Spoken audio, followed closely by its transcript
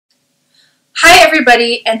Hi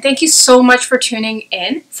everybody, and thank you so much for tuning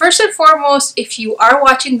in. First and foremost, if you are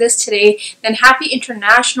watching this today, then happy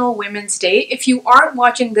International Women's Day. If you aren't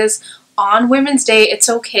watching this on Women's Day, it's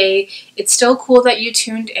okay. It's still cool that you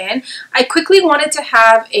tuned in. I quickly wanted to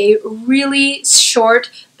have a really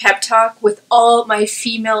short pep talk with all my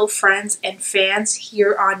female friends and fans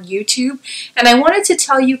here on YouTube. And I wanted to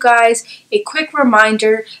tell you guys a quick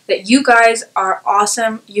reminder that you guys are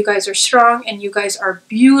awesome, you guys are strong, and you guys are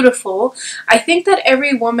beautiful. I think that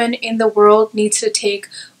every woman in the world needs to take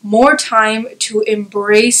more time to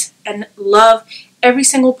embrace and love every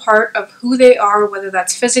single part of who they are, whether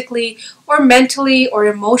that's physically or mentally or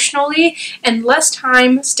emotionally, and less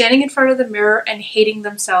time standing in front of the mirror and hating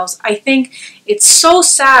themselves. I think it's so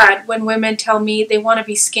sad when women tell me they want to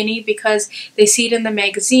be skinny because they see it in the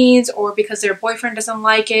magazines or because their boyfriend doesn't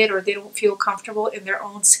like it or they don't feel comfortable in their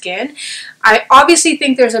own skin. I obviously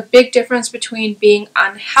think there's a big difference between being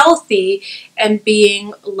unhealthy and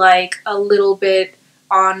being like a little bit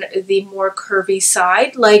on the more curvy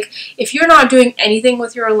side. Like, if you're not doing anything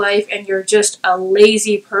with your life and you're just a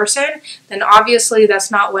lazy person, then obviously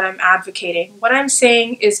that's not what I'm advocating. What I'm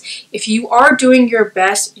saying is, if you are doing your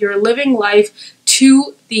best, you're living life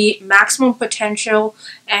to the maximum potential,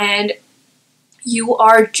 and you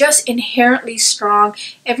are just inherently strong.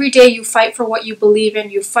 Every day you fight for what you believe in,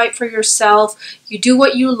 you fight for yourself, you do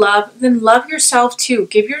what you love, then love yourself too.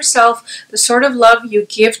 Give yourself the sort of love you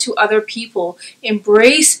give to other people.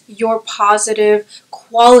 Embrace your positive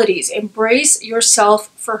qualities. Embrace yourself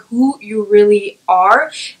for who you really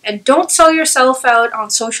are, and don't sell yourself out on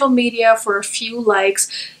social media for a few likes.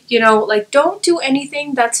 You know, like, don't do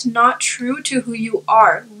anything that's not true to who you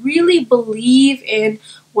are. Really believe in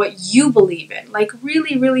what you believe in. Like,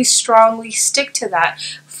 really, really strongly stick to that.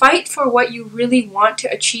 Fight for what you really want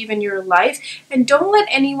to achieve in your life, and don't let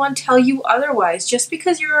anyone tell you otherwise. Just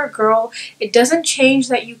because you're a girl, it doesn't change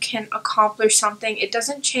that you can accomplish something. It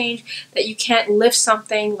doesn't change that you can't lift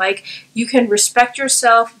something. Like, you can respect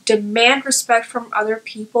yourself, demand respect from other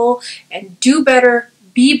people, and do better,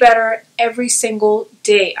 be better every single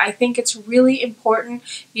day. I think it's really important.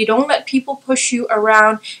 You don't let people push you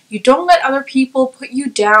around. You don't let other people put you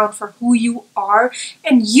down for who you are,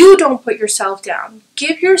 and you don't put yourself down.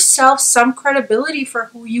 Give yourself some credibility for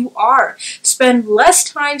who you are. Spend less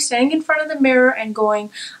time standing in front of the mirror and going,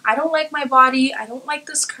 I don't like my body, I don't like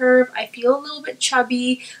this curve, I feel a little bit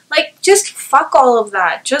chubby. Like, just fuck all of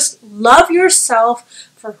that. Just love yourself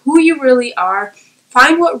for who you really are.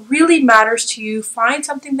 Find what really matters to you, find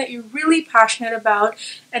something that you're really passionate about,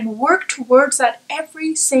 and work towards that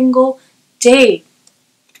every single day.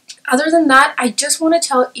 Other than that, I just want to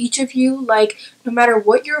tell each of you, like, no matter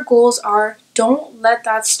what your goals are, don't let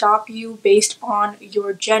that stop you based on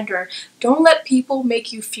your gender. Don't let people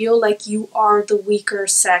make you feel like you are the weaker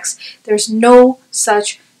sex. There's no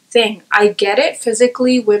such thing. I get it.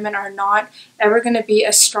 Physically, women are not ever going to be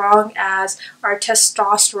as strong as our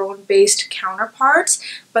testosterone-based counterparts,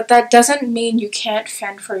 but that doesn't mean you can't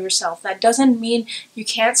fend for yourself. That doesn't mean you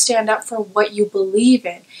can't stand up for what you believe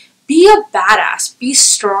in. Be a badass. Be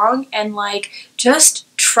strong, and like, just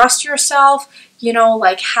trust yourself. You know,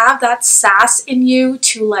 like, have that sass in you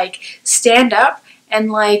to like stand up,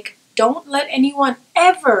 and like, don't let anyone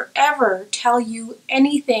ever tell you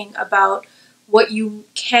anything about what you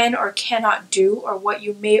can or cannot do, or what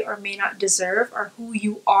you may or may not deserve, or who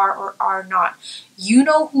you are or are not. You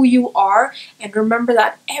know who you are, and remember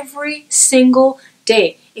that every single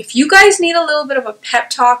day. If you guys need a little bit of a pep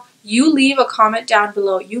talk, you leave a comment down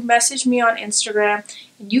below. You message me on Instagram,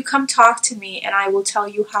 and you come talk to me, and I will tell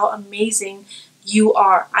you how amazing you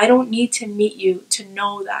are. I don't need to meet you to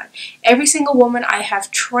know that. Every single woman I have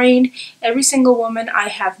trained, every single woman I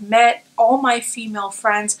have met, all my female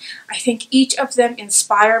friends, I think each of them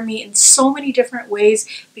inspire me in so many different ways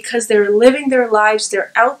because they're living their lives,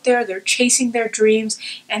 they're out there, they're chasing their dreams,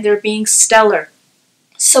 and they're being stellar.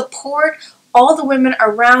 Support all the women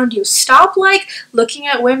around you. Stop like looking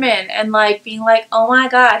at women and like being like, oh my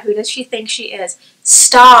god, who does she think she is?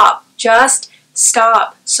 Stop. Just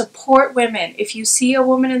stop. Support women. If you see a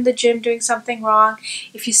woman in the gym doing something wrong,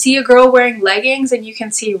 if you see a girl wearing leggings and you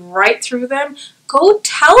can see right through them, go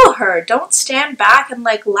tell her. Don't stand back and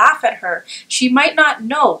like laugh at her. She might not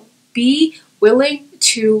know. Be willing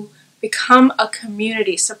to become a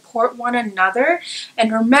community. Support one another.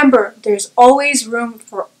 And remember, there's always room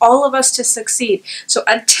for all of us to succeed. So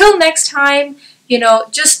until next time, you know,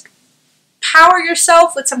 just power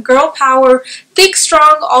yourself with some girl power. Think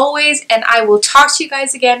strong always, and I will talk to you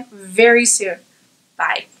guys again very soon.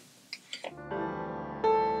 Bye.